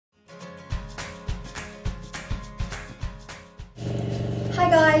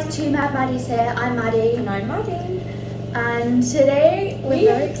guys, two Mad Maddies here. I'm Maddie. And I'm Maddie. And today we're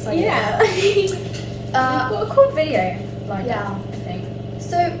very excited. Yeah. We've got a cool video like that, I think.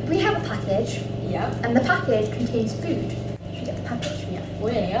 So we have a package. Yeah. And the package contains food. Should we get the package? Yeah.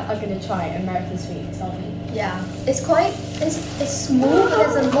 We are going to try American sweets, aren't we? Yeah. It's quite, it's small, but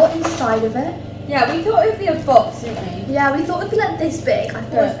there's a lot inside of it. Yeah, we thought it would be a box, didn't we? Yeah, we thought it would be like this big. I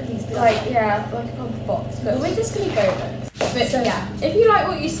thought it would be this big. Like a proper box. But we're just going to go with it. But so, yeah, if you like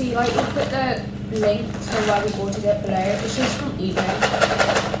what you see, like we'll put the link to where we ordered it below. It's just from eBay.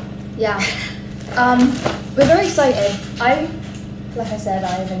 Yeah. We're very excited. Like I said,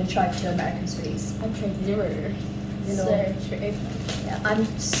 I've only tried 2 American sweets. I tried 0. So true. Yeah, I'm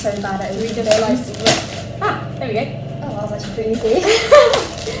so bad at it. We just like there we go. Oh, that was actually pretty easy.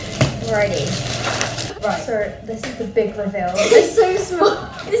 Alrighty. Right. So this is the big reveal. It's so small.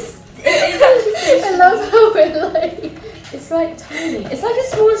 It is actually so small. I love how we're like. It's like tiny. It's like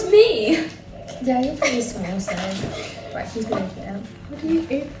as small as me. Yeah, you're pretty small, so. Right, who's gonna open it? How do you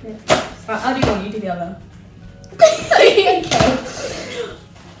open it? Right, how do you want? You do the other. Okay.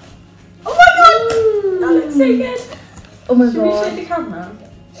 Oh my god! That looks so good. Oh my Should we god. show the camera?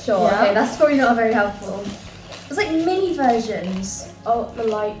 Sure. Yeah. Okay, that's probably not very helpful. It's like mini versions. Oh, the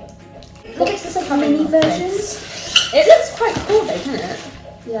light. It's like mini versions. It looks quite cool though, doesn't it?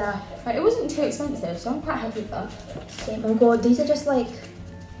 Yeah. Like, it wasn't too expensive, so I'm quite happy with that. Oh my god, these are just like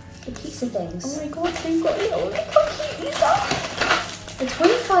the pizza things. Oh my god, they've got little. Look how cute these are. They're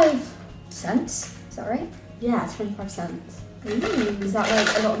 25 cents. Is that right? Yeah, 25 cents. Ooh. Is that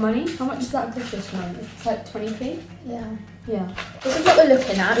like a lot of money? How much is that British money? It's like 20p? Yeah. Yeah. This is what we're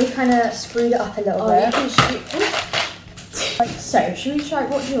looking at. We kind of screwed it up a little bit. So, should we try?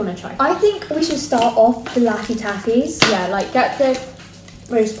 What do you want to try? I think we should start off the Laffy Taffies. Yeah, like get the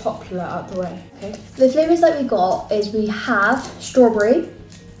most popular out the way. Okay. The flavours that we got is we have strawberry.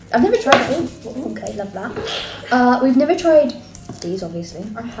 I've never tried it. Oh, okay, love that. We've never tried these, obviously.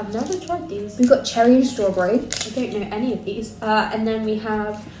 I have never tried these. We've got cherry and strawberry. I don't know any of these. And then we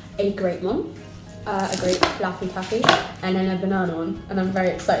have a grape one, a grape Laffy Taffy, and then a banana one. And I'm very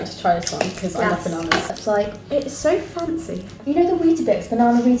excited to try this one because I love bananas. It's like, it's so fancy. you know the Weetabix,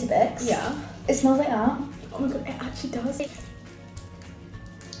 banana Weetabix? Yeah. It smells like that. Oh my god, it actually does.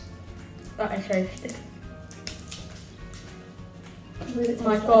 That is so good. Oh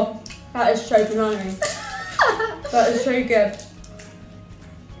my god, that is so banana-y. That is so good.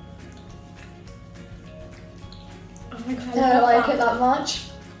 Oh my god, I don't like it that much.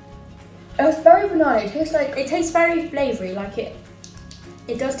 It's very banana. It tastes like. It tastes very flavoury. Like it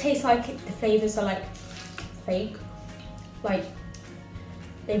does taste like the flavours are like fake, like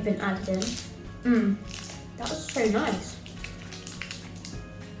they've been added in. That was so nice.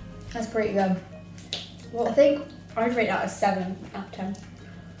 That's pretty good. Well, I think I'd rate that a 7 out of 10.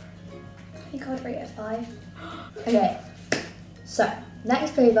 I think I'd rate it a 5. Okay, so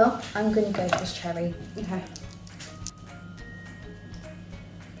next flavour, I'm gonna go for this cherry. Okay.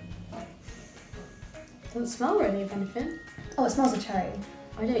 Doesn't smell really of anything. Oh, it smells like cherry.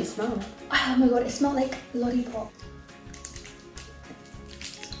 I don't smell it. Oh my god, it smells like lollipop.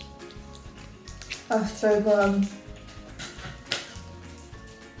 Oh, so good.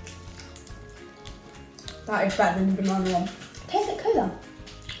 That is better than the banana one. Tastes like cola.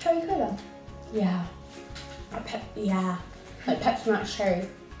 Cherry cola. Yeah. Like Pepsi Max cherry.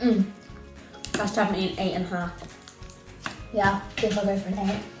 That's definitely an 8.5. Yeah, I think I'll go for an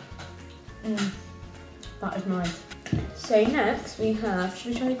 8. That is nice. So next we have,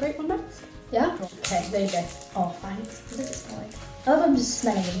 should we try the grape one next? Yeah? Okay, there you go. Oh, thanks. What does it smell like? I love I'm just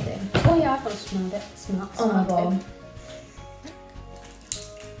smelling anything. Oh yeah, I've got smelled it. Oh my god.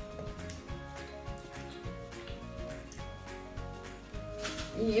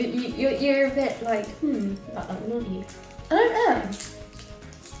 You're a bit like, about that one, aren't you? I don't know.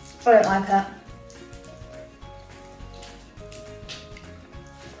 I don't like it.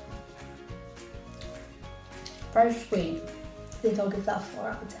 Very sweet. I think I'll give that a 4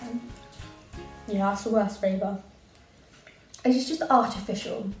 out of 10. Yeah, that's the worst flavour. It's just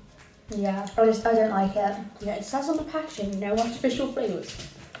artificial. Yeah. I don't like it. Yeah, it says on the packaging, no artificial flavours.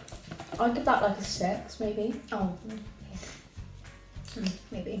 I'd give that like a 6, maybe. Oh,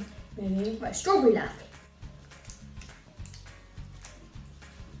 maybe. Maybe. Right, strawberry left.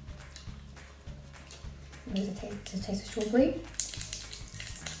 Does it taste of strawberry?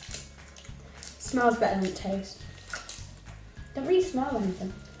 Smells better than it tastes. Don't really smell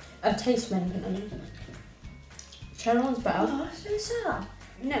anything. Taste anything, I mean. Cherry one's better. Oh, that's so sad.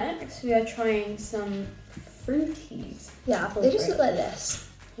 Next, we are trying some fruities. Yeah, they just look like this.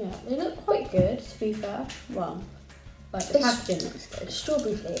 Yeah, they look quite good, to be fair. Well, Like the packaging looks good.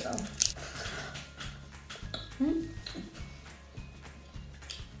 Strawberry flavour.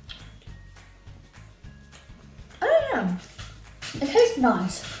 I don't know. It tastes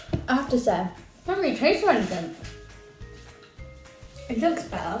nice, I have to say. It doesn't really taste like anything. It looks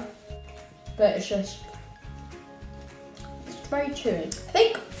better, but it's just, it's very chewy. I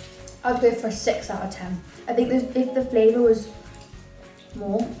think I'd go for a 6 out of 10. I think if the flavour was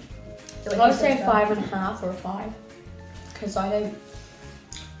more, I would say a 5.5 or a 5. Because I don't,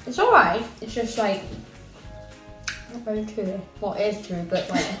 it's alright, it's just like, not very chewy. Well, it is chewy, but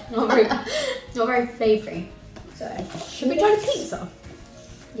like, not very flavoury. So, should we try the pizza?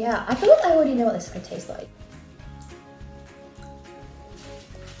 Yeah, I feel like I already know what this is going to taste like.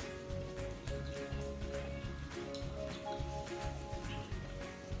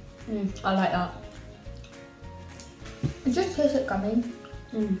 I like that. It just tastes like gummy.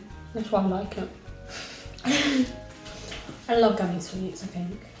 That's why I like it. I love gummy sweets, I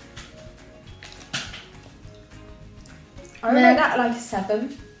think. I would rate that like a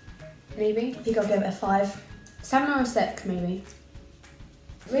 7, maybe. I think I'll give it a 5. 7 or a 6, maybe.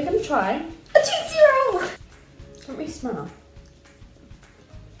 We're gonna try. A 2-0! Don't really smell.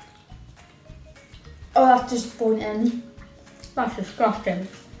 Oh, that's just thrown in. That's disgusting.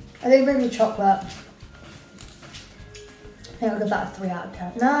 I think maybe chocolate. I think I'll give that a 3 out of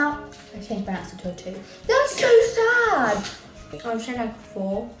 10. No, I changed my answer to a 2. That's so sad. I would say like a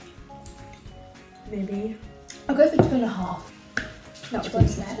 4, maybe. I'll go for 2.5. That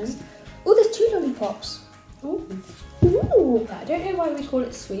What's next? Oh, there's 2 lollipops. Ooh. Ooh. I don't know why we call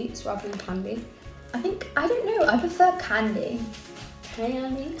it sweets rather than candy. I don't know, I prefer candy.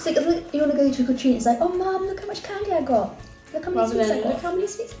 Candy? It's like if you want to go trick or treat, it's like, oh mum, look how much candy I got. Look how many Rather sweets I than, got. look how many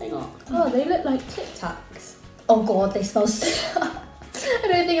sweets they got. Oh, they look like Tic Tacs. Oh god, they smell so I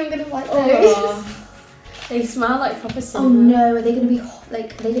don't think I'm gonna like those. Oh, they smell like proper Oh cinnamon. no, are they gonna be hot?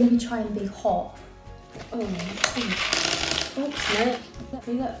 Like, are they gonna be trying to be hot? Oh, oops, no. Let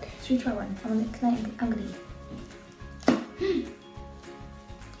me look. Should we try one? I'm gonna eat.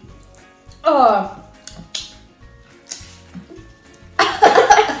 Oh.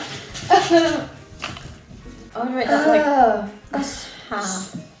 I'm gonna rate that like that's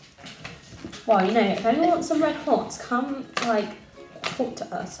half. Well, you know, if anyone wants some red hots, come like talk to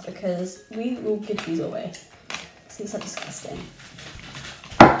us because we will give these away. These are disgusting.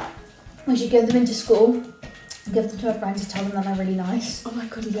 we should give them into school. Give them to our friends and tell them that they're really nice. Oh my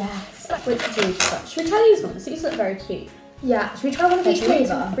god, yes. Which do you prefer? Should we try these ones? These look very cute. Yeah, should we try one of each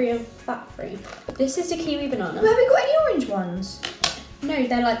flavour? Free and fat free. This is the kiwi banana. We haven't got any orange ones. No,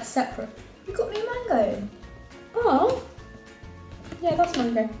 they're like separate. We've got no mango. Oh. Yeah, that's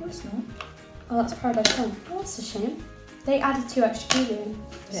mango. No, it's not. Oh, that's paradise plum. Oh, that's a shame. They added 2 extra kiwi in.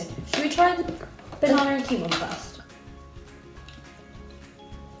 Good. Should we try the banana and kiwi one first?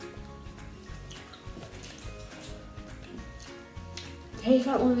 Tastes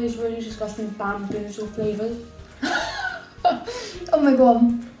like one of those really disgusting bamboozle flavours. Oh my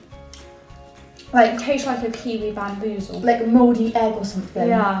god. Like, Tastes like a kiwi bamboozle. like a mouldy egg or something.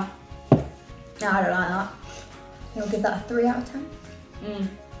 Yeah. No, I don't like that. I'll give that a 3 out of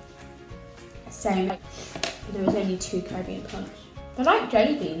 10. Same. There was only 2 Caribbean Punch. I like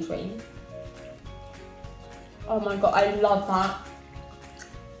jelly beans, really. Oh my god, I love that.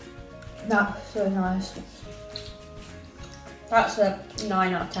 That's so nice. That's a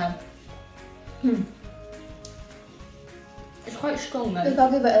 9 out of 10. It's quite strong I think though.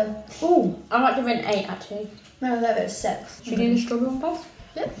 I'll give it a... Ooh. I like to give it an 8 actually. No, I'll give it a 6. Should we do the strawberry one first?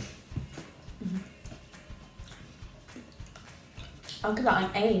 Yep. I'll give that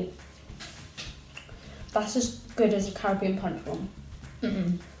an 8. That's as good as a Caribbean Punch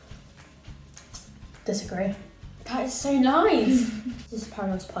one. Disagree. That is so nice. This is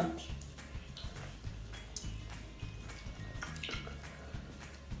Paradise Punch.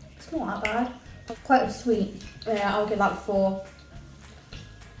 It's not that bad. Quite sweet. Yeah, I'll give that 4.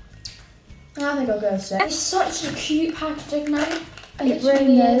 I think I'll go a 6. It's such a cute packaging though. It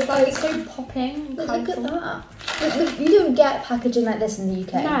really is. Like, it's so popping. Look at that. Look, you don't get packaging like this in the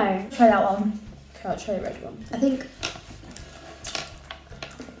UK. No. Try that one. Okay, I'll try the red one. I think...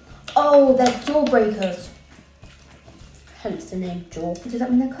 Oh, they're jawbreakers. Hence the name Jaw. Does that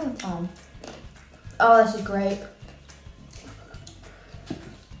mean they're cut? Oh, this is grape.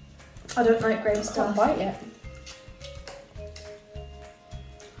 I don't like grape Can't stuff. bite yet.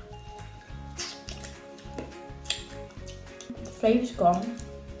 The flavour's gone.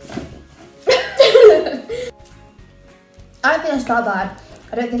 I don't think it's that bad.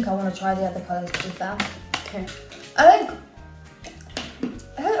 I don't think I want to try the other colours to be fair. Okay. I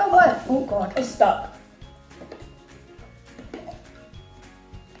don't know what. Oh god. It's stuck.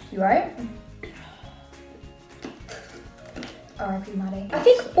 You right? R.I.P. Maddie. I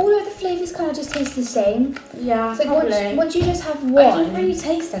think all of the flavours kind of just taste the same. Yeah, So probably. once you just have I one. didn't really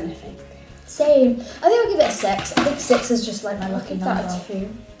taste anything. Same. I think I'll give it a 6. I think 6 is just like my lucky Give number. that a 2.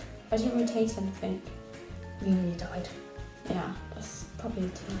 I didn't really taste anything. You nearly died. Yeah, that's probably a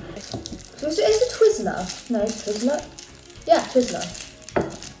 2. So is it Twizzler? No, it's Twizzler. Yeah, Twizzler.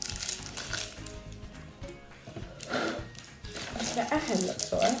 The echo looks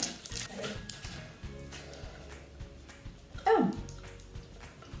for it. Oh.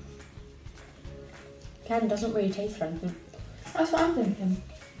 Again, doesn't really taste for anything. That's what I'm thinking.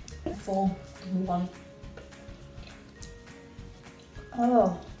 4, 1.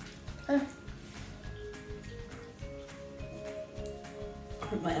 Oh. I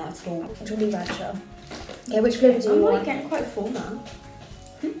don't like that at all. Jolly Rancher. Okay, which flavour do you I'm want? like getting quite full now.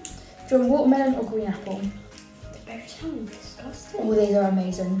 Do you want watermelon or green apple? They both sound disgusting. Oh, these are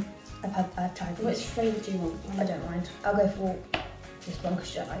amazing. I've tried these. Which flavour do you want? I don't mind. I'll go for this one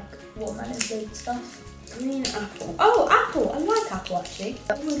because you don't like watermelon flavoured stuff. Green apple. Oh, apple! I like apple actually.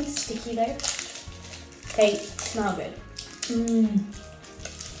 It's really sticky though. Okay, smell good. Mmm.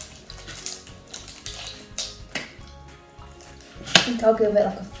 I think I'll give it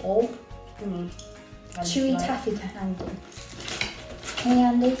like a 4. Mm. Chewy taffy candy.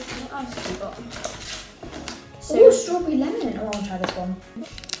 Candy. What else have we got? So strawberry lemon. Oh, I'll try this one.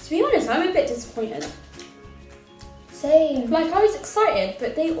 To be honest, I'm a bit disappointed. Same. Like, I was excited,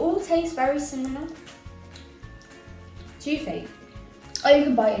 but they all taste very similar. Do you think? Oh, you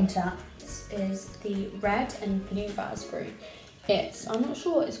can bite into that. This is the red and blue raspberry. I'm not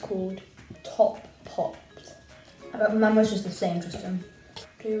sure what it's called. Top Popped. Mine was just the same, Tristan.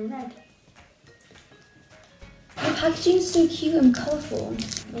 Blue and red. The packaging's so cute and colourful.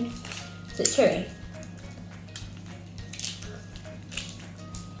 Is it chewy?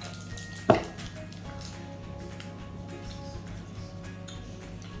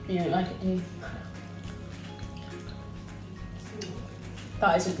 You don't like it, do you?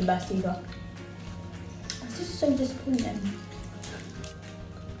 That isn't the best either. It's just so disappointing.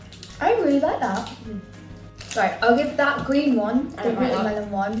 I really like that. Right, I'll give that green one, the don't like that.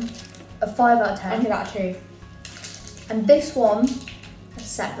 watermelon one, a 5 out of 10. I'll give that a 2. And this one, a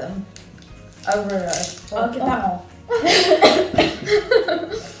 7. Oh, really? I'll give that.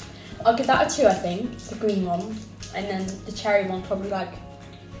 I'll give that a 2, I think, the green one, and then the cherry one probably like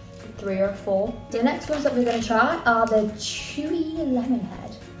 3 or 4. The next ones that we're going to try are the chewy lemon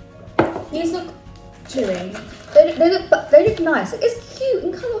head. These look chewy. They look nice. Like, it's cute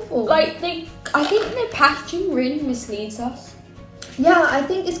and colourful. Like I think the packaging really misleads us. Yeah, I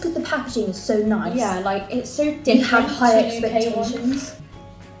think it's because the packaging is so nice. Yeah, like it's so different. We have high to UK ones. expectations.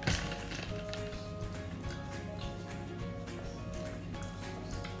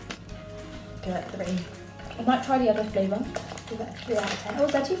 Give it 3. I might try the other flavour. Give it a 3 out of 10. Oh,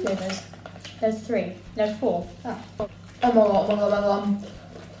 is there 2 flavours? There's 3. There's 4. Oh. Oh my god, oh my god, oh my god.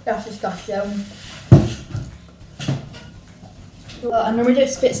 That's disgusting. I normally don't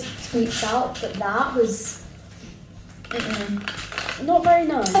spit sweets out, but that was... Not very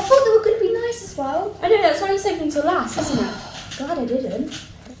nice. I thought they were going to be nice as well. I know, that's why I saved them till last, isn't it? Glad I didn't.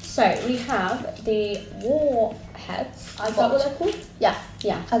 So we have the warheads. Is that what they're called? Yeah,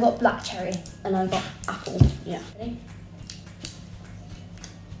 Yeah. I got black cherry. And I got apple. Yeah. Ready?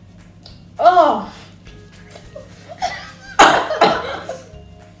 Oh!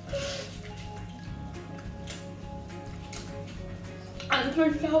 I'm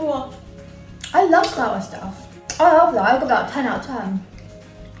so sour. I love sour stuff. I love that. I got that 10 out of 10.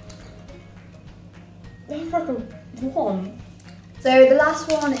 That's like a 1. So the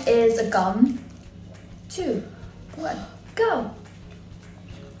last one is a gum. 2, 1, go.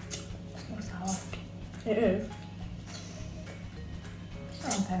 It's more sour. It is.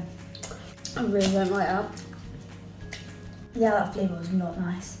 Oh, okay. I really don't like that. Yeah, that flavour was not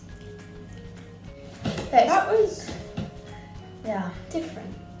nice. Okay, That was yeah.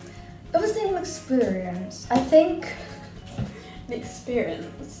 different. It was an experience. I think An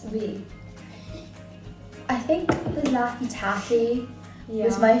experience. I think the Laffy Taffy Yeah.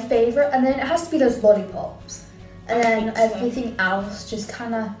 was my favourite, and then it has to be those lollipops. And I then think so. everything else just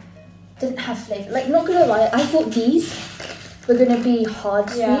kind of didn't have flavour. Like, not gonna lie, I thought these were gonna be hard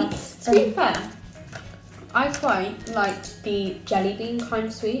sweets. To be fair, I quite liked the jelly bean kind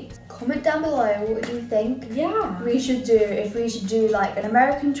of sweet. Comment down below what do you think Yeah. we should do, if we should do like an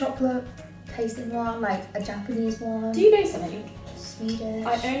American chocolate tasting one, like a Japanese one, Do you know something? Swedish.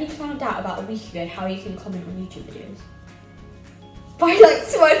 I only found out about a week ago how you can comment on YouTube videos. by like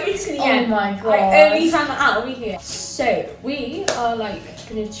swiping to the end. Oh my god. I only found that out over here. So we are like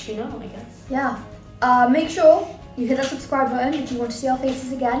gonna tune out, I guess. Yeah. Make sure you hit that subscribe button if you want to see our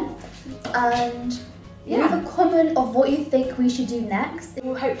faces again. And leave a comment of what you think we should do next.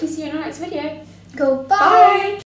 We'll hope to see you in our next video. Go, bye. Bye.